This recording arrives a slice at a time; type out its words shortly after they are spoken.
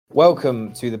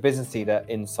Welcome to the Business Leader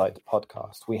Insight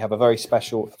podcast. We have a very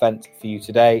special event for you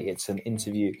today. It's an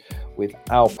interview with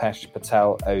Alpesh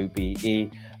Patel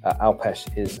OBE.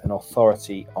 Alpesh is an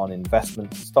authority on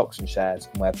investment, stocks and shares,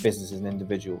 and where businesses and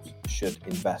individuals should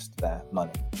invest their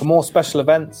money. For more special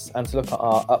events and to look at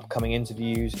our upcoming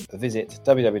interviews, visit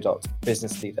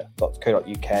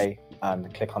www.businessleader.co.uk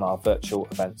and click on our virtual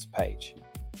events page.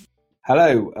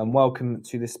 Hello and welcome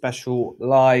to this special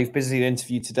live Business Leader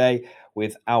interview today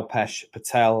with Alpesh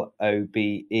Patel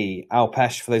OBE.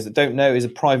 Alpesh, for those that don't know, is a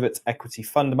private equity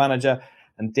fund manager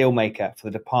and deal maker for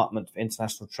the Department for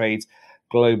International Trade's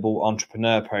Global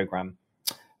Entrepreneur Programme.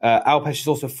 Alpesh is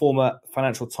also a former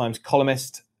Financial Times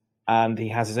columnist, and he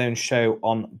has his own show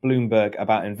on Bloomberg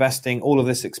about investing. All of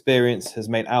this experience has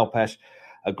made Alpesh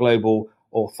a global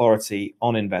authority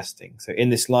on investing. So in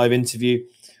this live interview,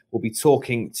 we'll be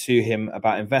talking to him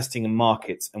about investing in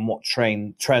markets and what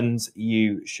trends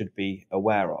you should be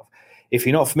aware of. If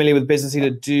you're not familiar with Business Leader,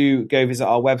 do go visit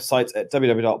our website at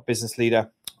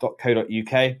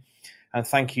www.businessleader.co.uk. And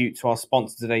thank you to our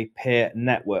sponsor today, Peer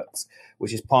Networks,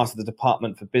 which is part of the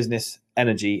Department for Business,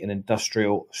 Energy and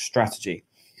Industrial Strategy.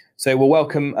 So we'll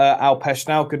welcome Alpesh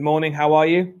now. Good morning. How are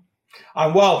you?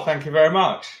 I'm well. Thank you very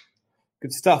much.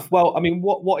 Good stuff. Well, I mean,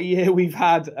 what a year we've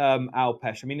had,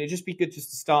 Alpesh. I mean, it'd just be good just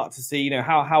to start to see,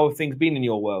 how have things been in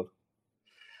your world?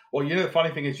 Well, the funny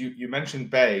thing is you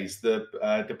mentioned BEIS, the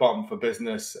Department for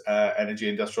Business, Energy,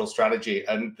 Industrial Strategy.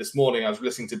 And this morning I was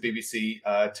listening to BBC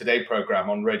Today programme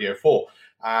on Radio 4.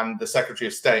 And the Secretary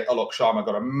of State, Alok Sharma,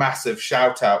 got a massive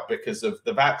shout out because of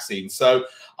the vaccine. So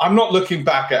I'm not looking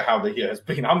back at how the year has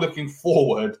been. I'm looking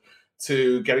forward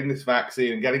to getting this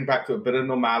vaccine and getting back to a bit of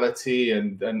normality,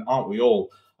 and aren't we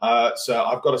all? So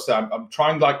I've got to say, I'm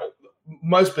trying, like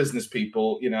most business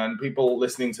people, and people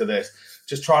listening to this,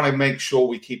 just trying to make sure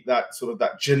we keep that sort of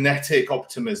that genetic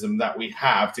optimism that we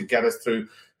have to get us through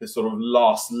this sort of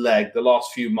last leg, the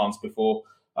last few months before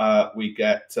we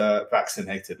get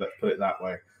vaccinated, let's put it that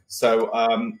way. So,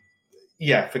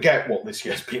 forget what this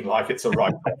year's been like. It's a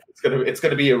write-off. It's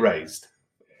going to be erased.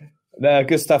 No,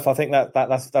 good stuff. I think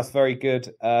that's very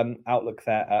good outlook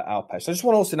there, Alpesh. So I just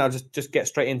want to also now just get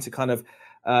straight into kind of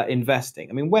investing.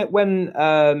 I mean, when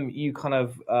you kind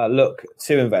of look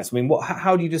to invest, I mean,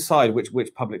 how do you decide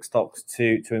which public stocks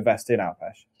to invest in,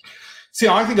 Alpesh? See,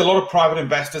 I think a lot of private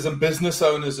investors and business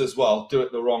owners as well do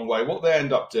it the wrong way. What they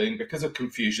end up doing, because of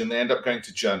confusion, they end up going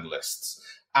to journalists.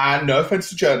 And no offense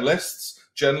to journalists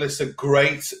are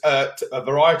great at a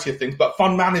variety of things, but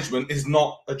fund management is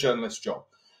not a journalist's job.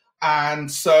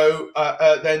 And so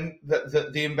then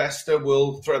the investor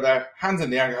will throw their hands in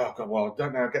the air and go, oh, God, well, I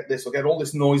don't know, I'll get this, I'll get all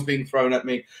this noise being thrown at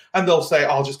me. And they'll say,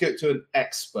 I'll just give it to an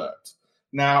expert.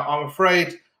 Now, I'm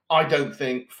afraid I don't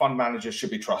think fund managers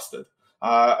should be trusted.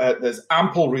 There's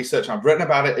ample research, I've written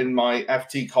about it in my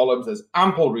FT columns, there's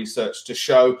ample research to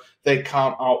show they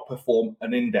can't outperform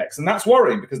an index. And that's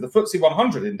worrying because the FTSE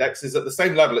 100 index is at the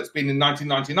same level it's been in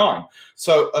 1999.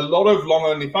 So a lot of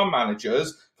long-only fund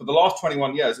managers for the last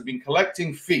 21 years have been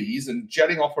collecting fees and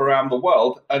jetting off around the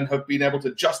world and have been able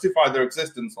to justify their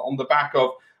existence on the back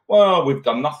of, well, we've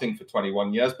done nothing for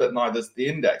 21 years, but neither's the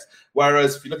index.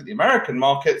 Whereas if you look at the American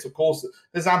markets, of course,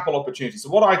 there's ample opportunity. So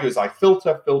what I do is I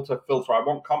filter. I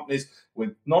want companies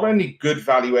with not only good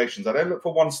valuations. I don't look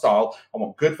for one style. I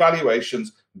want good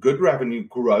valuations, good revenue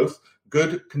growth,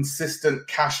 good consistent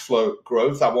cash flow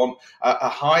growth. I want a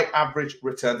high average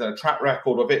return and a track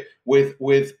record of it with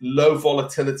low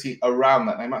volatility around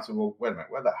that. Now you might say, well, wait a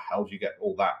minute, where the hell do you get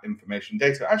all that information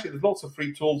data? Actually, there's lots of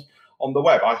free tools on the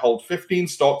web. I hold 15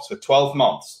 stocks for 12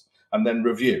 months and then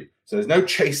review. So there's no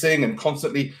chasing and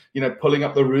constantly, pulling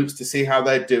up the roots to see how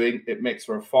they're doing. It makes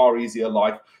for a far easier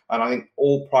life. And I think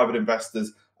all private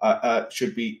investors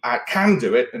can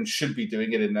do it and should be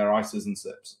doing it in their ISAs and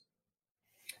SIPs.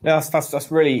 No,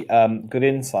 that's really good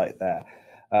insight there,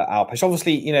 Alpesh.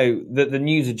 Obviously, the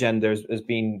news agenda has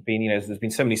been there's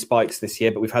been so many spikes this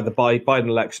year, but we've had the Biden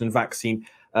election and vaccine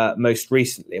most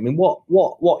recently. I mean,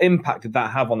 what impact did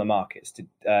that have on the markets,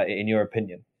 in your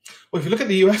opinion? Well, if you look at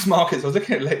the US markets, I was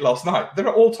looking at it late last night. They're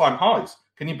at all-time highs.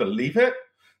 Can you believe it?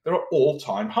 They're at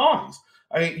all-time highs.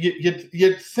 I mean,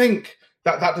 you'd think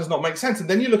that does not make sense. And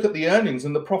then you look at the earnings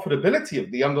and the profitability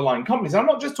of the underlying companies. I'm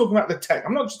not just talking about the tech.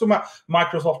 I'm not just talking about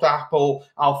Microsoft, Apple,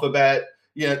 Alphabet,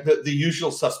 the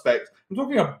usual suspects. I'm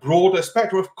talking a broader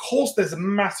spectrum. Of course, there's a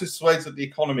massive swathes of the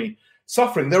economy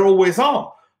suffering. There always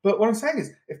are. But what I'm saying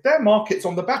is, if their markets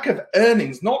on the back of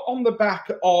earnings, not on the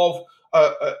back of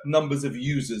numbers of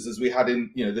users, as we had in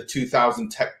the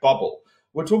 2000 tech bubble,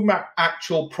 we're talking about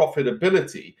actual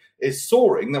profitability, is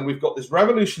soaring. Then we've got this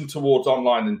revolution towards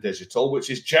online and digital, which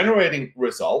is generating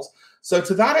results. So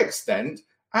to that extent,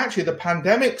 actually, the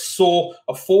pandemic saw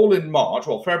a fall in March,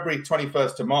 well, February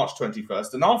 21st to March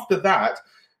 21st. And after that,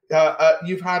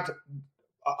 you've had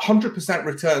 100%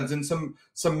 returns in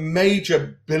some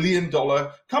major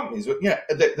billion-dollar companies. But yeah,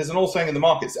 there's an old saying in the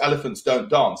markets: elephants don't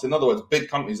dance. In other words, big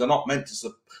companies are not meant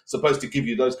to supposed to give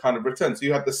you those kind of returns. So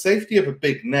you have the safety of a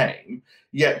big name,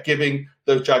 yet giving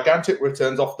those gigantic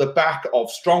returns off the back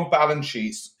of strong balance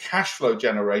sheets, cash flow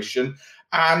generation,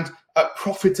 and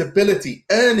profitability,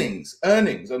 earnings.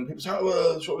 And people say, oh,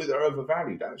 well, surely they're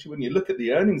overvalued. Actually, when you look at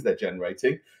the earnings they're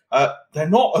generating, they're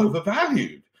not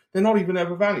overvalued. They're not even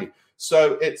overvalued.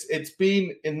 So it's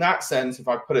been, in that sense, if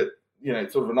I put it,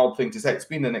 it's sort of an odd thing to say, it's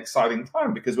been an exciting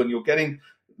time, because when you're getting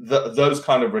those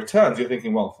kind of returns, you're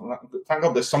thinking, well, thank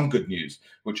God there's some good news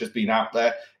which has been out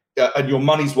there, and your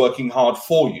money's working hard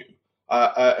for you.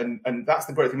 And that's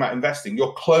the great thing about investing.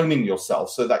 You're cloning yourself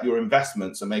so that your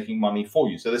investments are making money for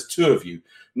you. So there's two of you,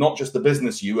 not just the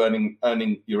business you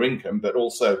earning your income, but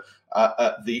also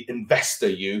the investor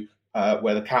you,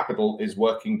 where the capital is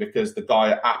working because the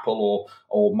guy at Apple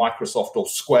or Microsoft or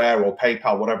Square or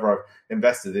PayPal, whatever I've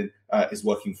invested in, is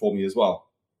working for me as well.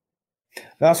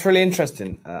 That's really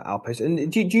interesting, Alpesh. And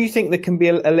do you think there can be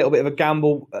a little bit of a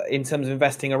gamble in terms of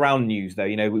investing around news, though?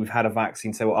 We've had a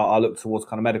vaccine, so I'll look towards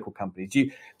kind of medical companies. Do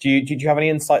you have any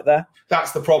insight there?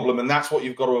 That's the problem, and that's what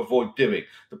you've got to avoid doing.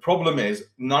 The problem is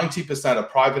 90% of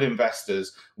private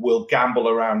investors will gamble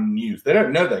around news. They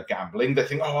don't know they're gambling. They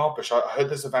think, oh, Alpesh, I heard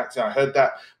there's a vaccine. I heard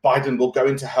that Biden will go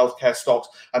into healthcare stocks,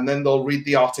 and then they'll read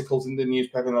the articles in the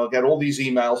newspaper, and they'll get all these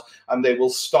emails, and they will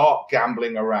start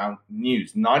gambling around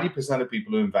news. 90% of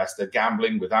people who invest are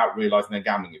gambling without realizing they're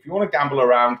gambling. If you want to gamble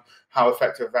around how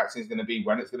effective a vaccine is going to be,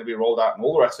 when it's going to be rolled out, and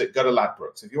all the rest of it, go to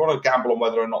Ladbrokes. If you want to gamble on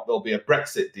whether or not there'll be a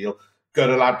Brexit deal, go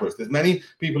to Ladbrokes. There's many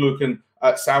people who can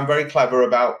sound very clever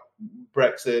about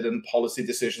Brexit and policy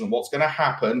decisions and what's going to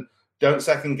happen. Don't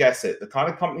second guess it. The kind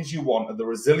of companies you want are the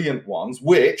resilient ones,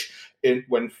 which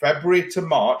when February to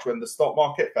March, when the stock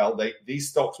market fell, these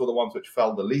stocks were the ones which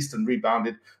fell the least and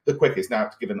rebounded the quickest. Now,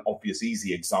 to give an obvious,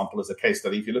 easy example as a case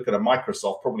study, if you look at a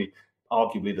Microsoft, probably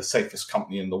arguably the safest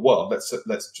company in the world,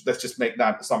 let's just make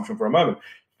that assumption for a moment,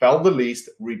 fell the least,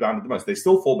 rebounded the most. They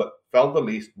still fall, but fell the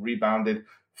least, rebounded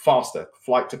faster.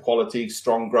 Flight to quality,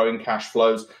 strong growing cash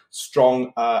flows,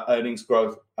 strong earnings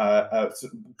growth,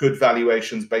 good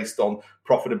valuations based on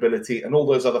profitability, and all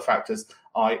those other factors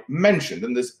I mentioned.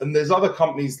 And there's other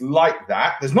companies like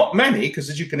that. There's not many, because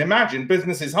as you can imagine,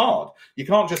 business is hard. You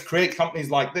can't just create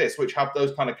companies like this which have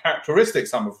those kind of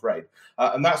characteristics, I'm afraid.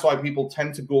 And that's why people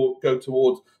tend to go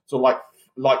towards sort of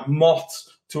like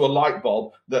moths to a light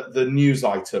bulb, the news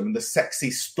item and the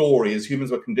sexy story. As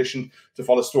humans, we're conditioned to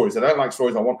follow stories. I don't like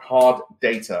stories. I want hard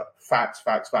data, facts,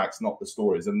 not the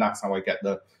stories. And that's how I get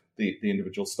the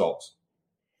individual stocks.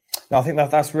 No, I think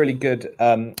that's really good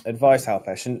advice,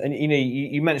 Alpesh. And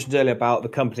you mentioned earlier about the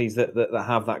companies that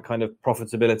have that kind of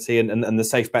profitability and the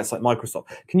safe bets like Microsoft.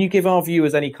 Can you give our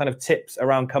viewers any kind of tips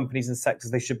around companies and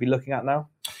sectors they should be looking at now?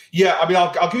 Yeah, I mean,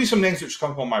 I'll give you some names which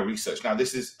come from my research. Now,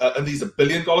 this is and these are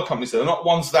billion-dollar companies. So they're not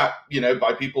ones that,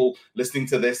 by people listening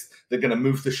to this, they're going to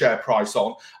move the share price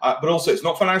on. But also, it's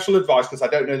not financial advice, because I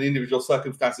don't know the individual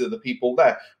circumstances of the people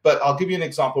there. But I'll give you an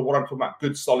example of what I'm talking about: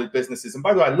 good, solid businesses. And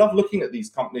by the way, I love looking at these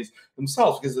companies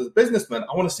themselves, because as a businessman,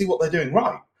 I want to see what they're doing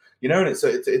right. And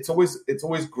it's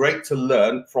always great to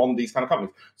learn from these kind of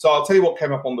companies. So I'll tell you what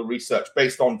came up on the research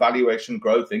based on valuation,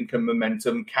 growth, income,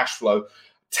 momentum, cash flow.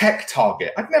 Tech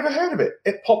Target. I'd never heard of it.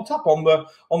 It popped up on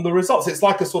the results. It's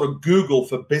like a sort of Google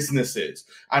for businesses,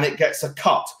 and it gets a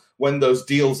cut when those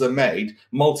deals are made,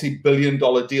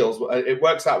 multi-billion-dollar deals. It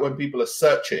works out when people are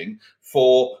searching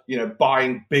for,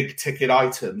 buying big ticket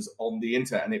items on the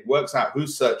internet, and it works out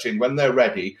who's searching when they're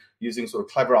ready using sort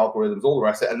of clever algorithms, all the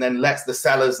rest of it, and then lets the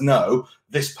sellers know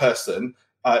this person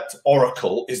at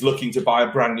Oracle is looking to buy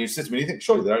a brand new system. And you think,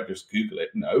 surely they don't just Google it.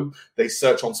 No, they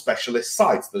search on specialist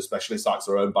sites. Those specialist sites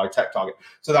are owned by Tech Target.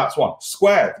 So that's one.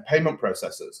 Square, the payment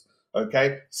processors,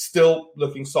 okay, still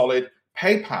looking solid.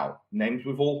 PayPal, names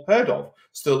we've all heard of,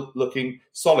 still looking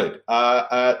solid.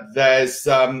 There's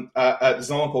another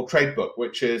called Tradebook,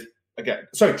 which is,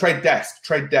 Trade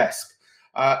Desk.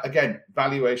 Again,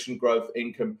 valuation, growth,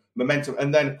 income, momentum.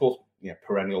 And then, of course,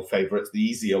 perennial favorites, the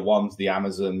easier ones, the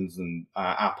Amazons and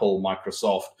Apple,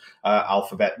 Microsoft,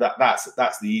 Alphabet.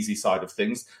 That's the easy side of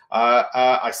things.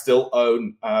 I still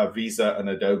own Visa and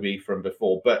Adobe from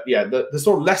before, but yeah, the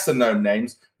sort of lesser known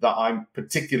names that I'm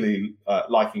particularly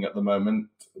liking at the moment,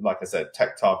 like I said,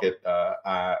 TechTarget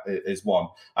is one,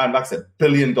 and like I said, $1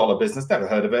 billion business. Never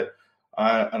heard of it,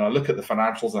 and I look at the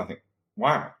financials and I think,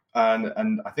 wow.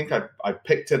 And I think I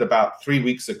picked it about 3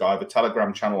 weeks ago. I have a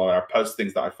Telegram channel where I post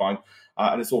things that I find,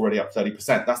 and it's already up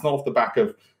 30%. That's not off the back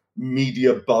of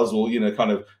media buzz or,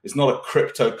 kind of, it's not a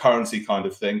cryptocurrency kind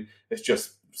of thing. It's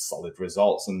just solid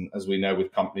results. And as we know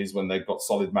with companies, when they've got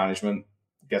solid management,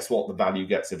 guess what? The value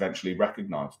gets eventually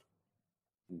recognized.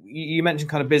 You mentioned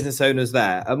kind of business owners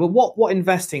there. What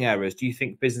investing errors do you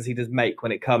think business leaders make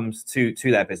when it comes to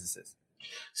their businesses?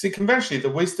 See, conventionally,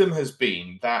 the wisdom has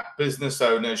been that business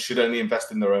owners should only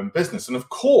invest in their own business. And of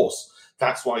course,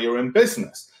 that's why you're in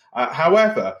business.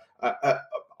 However,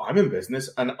 I'm in business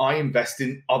and I invest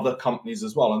in other companies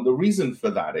as well. And the reason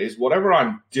for that is whatever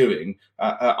I'm doing,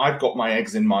 I've got my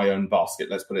eggs in my own basket,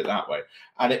 let's put it that way.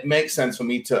 And it makes sense for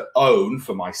me to own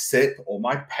for my SIP or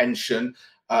my pension,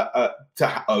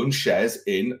 to own shares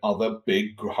in other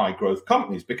big high growth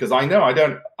companies, because I know I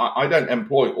don't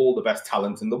employ all the best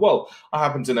talent in the world. I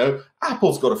happen to know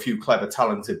Apple's got a few clever,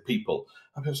 talented people.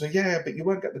 And people say, yeah, but you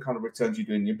won't get the kind of returns you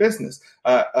do in your business.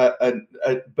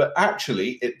 But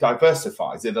actually, it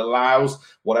diversifies. It allows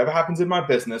whatever happens in my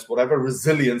business, whatever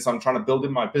resilience I'm trying to build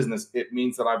in my business, it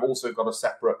means that I've also got a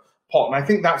separate pot. And I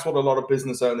think that's what a lot of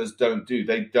business owners don't do.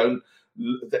 They don't.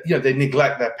 They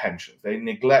neglect their pensions, they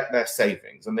neglect their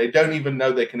savings, and they don't even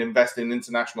know they can invest in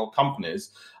international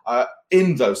companies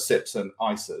in those SIPs and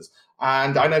ISAs.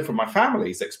 And I know from my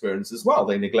family's experience as well,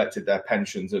 they neglected their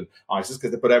pensions and ISAs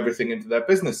because they put everything into their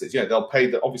businesses. They'll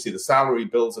pay obviously the salary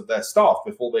bills of their staff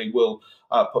before they will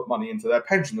put money into their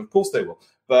pension. Of course they will.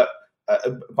 But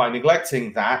by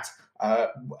neglecting that,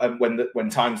 and when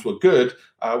times were good,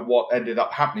 what ended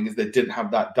up happening is they didn't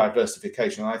have that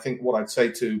diversification. And I think what I'd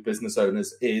say to business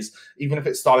owners is, even if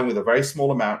it's starting with a very small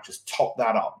amount, just top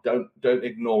that up. Don't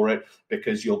ignore it,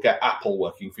 because you'll get Apple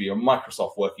working for you and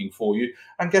Microsoft working for you.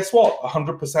 And guess what?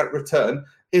 100% return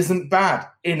isn't bad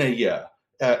in a year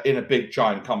in a big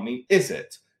giant company, is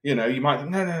it? You might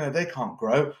think, no, they can't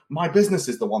grow. My business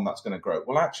is the one that's going to grow.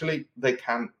 Well, actually, they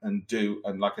can and do.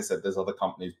 And like I said, there's other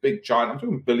companies, big, giant, I'm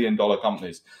talking $1 billion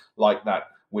companies like that,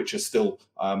 which are still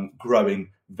growing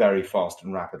very fast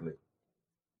and rapidly.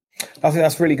 I think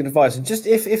that's really good advice. And just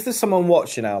if there's someone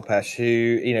watching, Alpesh,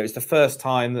 who it's the first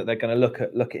time that they're going to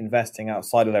look at investing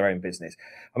outside of their own business.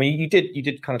 I mean, you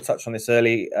did kind of touch on this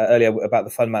earlier about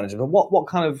the fund manager, but what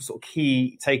kind of sort of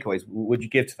key takeaways would you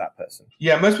give to that person?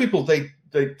 Yeah, most people they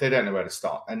don't know where to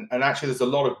start, and actually there's a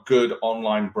lot of good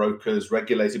online brokers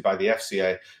regulated by the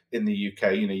FCA in the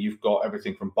UK. You've got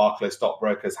everything from Barclays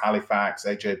Stockbrokers, Halifax,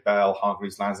 AJ Bell,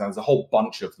 Hargreaves Lansdown. There's a whole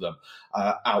bunch of them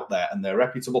out there, and they're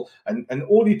reputable. And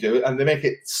all you do, and they make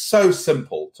it so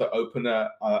simple to open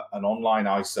an online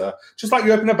ISA, just like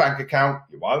you open a bank account,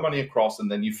 you wire the money across, and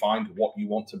then you find what you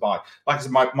want to buy. Like I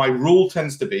said, my rule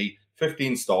tends to be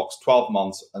 15 stocks, 12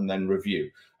 months, and then review.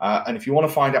 And if you want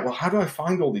to find out, well, how do I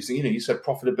find all these things? You said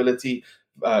profitability,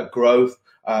 growth,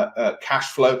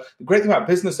 cash flow. The great thing about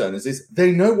business owners is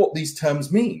they know what these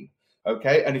terms mean.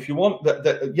 Okay. And if you want,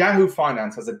 the Yahoo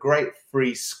Finance has a great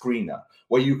free screener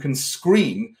where you can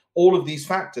screen all of these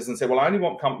factors and say, well, I only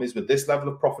want companies with this level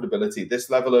of profitability, this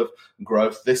level of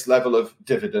growth, this level of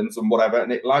dividends and whatever.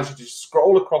 And it allows you to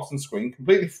scroll across and screen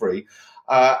completely free.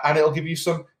 And it'll give you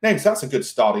some names. That's a good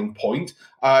starting point.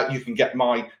 You can get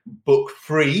my book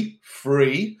free.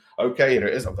 Okay, here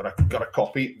it is. I've got a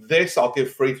copy. This I'll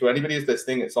give free to anybody who's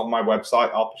listening. It's on my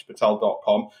website,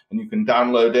 alpeshpatel.com, and you can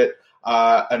download it.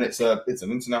 And it's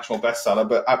an international bestseller,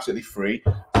 but absolutely free,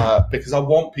 because I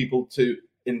want people to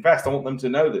invest. I want them to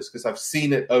know this, because I've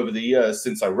seen it over the years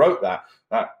since I wrote that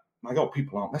my God,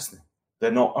 people aren't listening.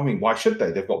 They're not. I mean, why should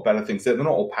they? They've got better things. They're not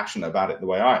all passionate about it the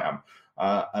way I am.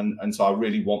 And so I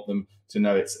really want them to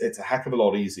know it's a heck of a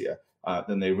lot easier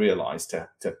than they realize to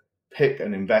pick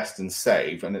and invest and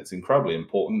save. And it's incredibly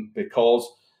important,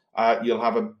 because you'll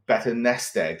have a better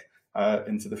nest egg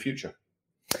into the future.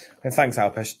 And thanks,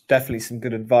 Alpesh. Definitely some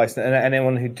good advice. And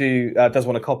anyone who does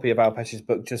want a copy of Alpesh's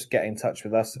book, just get in touch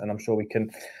with us, and I'm sure we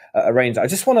can arrange that. I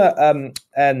just want to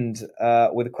end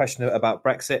with a question about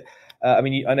Brexit. I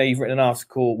know you've written an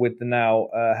article with the now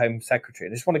Home Secretary.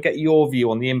 I just want to get your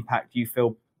view on the impact you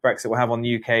feel Brexit will have on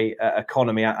the UK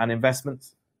economy and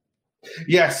investments.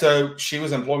 Yeah, so she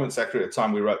was Employment Secretary at the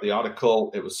time we wrote the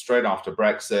article. It was straight after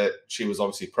Brexit. She was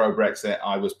obviously pro-Brexit.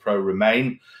 I was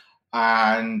pro-Remain.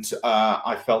 and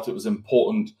I felt it was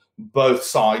important both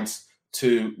sides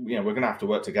to, we're going to have to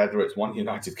work together. It's one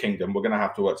United Kingdom. We're going to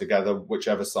have to work together,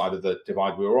 whichever side of the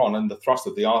divide we were on. And the thrust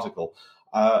of the article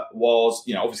was,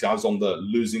 obviously I was on the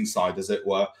losing side, as it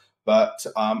were, but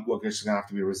we're just going to have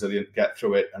to be resilient, get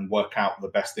through it, and work out the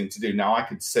best thing to do. Now, I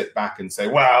could sit back and say,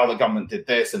 well, the government did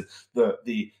this, and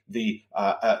the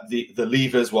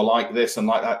levers were like this and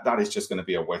like that. That is just going to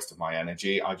be a waste of my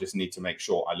energy. I just need to make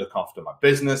sure I look after my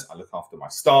business, I look after my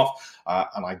staff,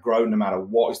 and I grow no matter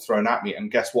what is thrown at me. And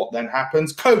guess what then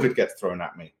happens? COVID gets thrown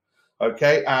at me.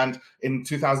 Okay, and in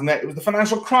 2008, it was the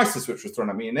financial crisis which was thrown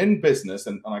at me. And in business,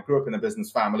 and I grew up in a business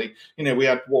family, we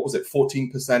had,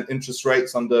 14% interest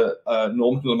rates under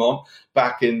Norman Lamont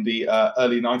back in the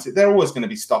early 90s. There are always going to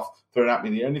be stuff thrown at me.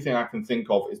 The only thing I can think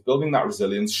of is building that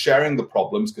resilience, sharing the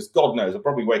problems, because God knows, I'll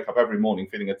probably wake up every morning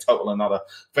feeling a total another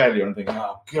failure and thinking,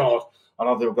 oh, God, I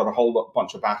know they've got a whole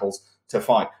bunch of battles to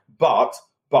fight. But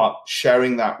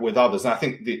sharing that with others. And I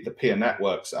think the peer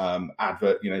networks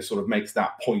advert, sort of makes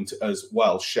that point as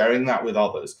well, sharing that with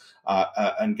others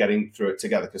and getting through it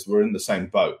together, because we're in the same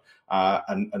boat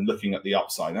and looking at the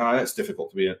upside. Now, it's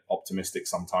difficult to be optimistic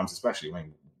sometimes, especially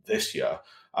this year.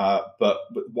 But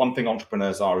one thing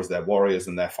entrepreneurs are is they're warriors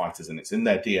and they're fighters, and it's in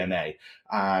their DNA.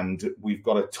 And we've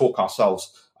got to talk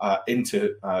ourselves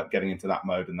into getting into that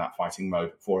mode and that fighting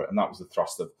mode for it. And that was the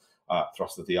thrust of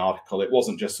the article. It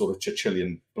wasn't just sort of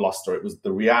Churchillian bluster. It was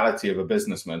the reality of a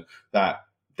businessman that,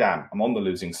 damn, I'm on the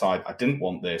losing side. I didn't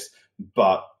want this,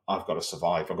 but I've got to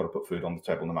survive. I've got to put food on the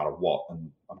table no matter what, and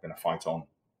I'm going to fight on.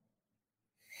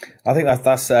 I think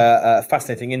that's a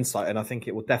fascinating insight, and I think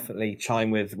it will definitely chime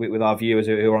with our viewers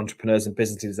who are entrepreneurs and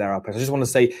business leaders there, Alpesh. I just want to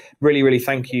say really, really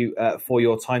thank you for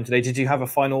your time today. Did you have a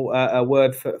final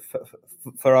word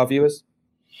for our viewers?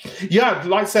 Yeah, I'd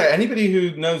like to say, anybody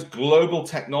who knows global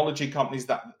technology companies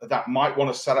that might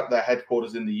want to set up their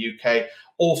headquarters in the UK,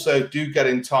 also do get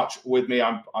in touch with me.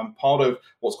 I'm part of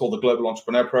what's called the Global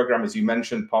Entrepreneur Program, as you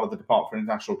mentioned, part of the Department for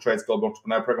International Trade's Global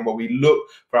Entrepreneur Program, where we look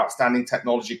for outstanding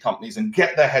technology companies and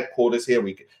get their headquarters here.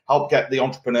 We help get the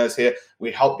entrepreneurs here.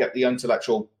 We help get the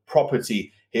intellectual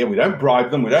property here. We don't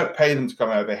bribe them. We don't pay them to come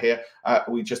over here.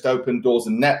 We just open doors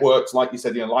and networks, like you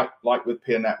said, like with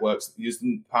peer networks,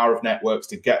 using the power of networks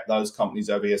to get those companies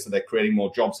over here. So they're creating more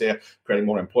jobs here, creating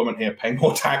more employment here, paying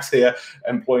more tax here,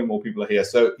 employing more people here.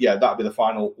 So yeah, that'd be the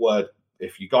final word.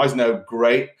 If you guys know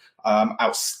great,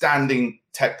 outstanding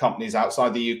tech companies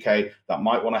outside the UK that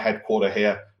might want a headquarter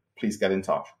here, please get in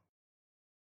touch.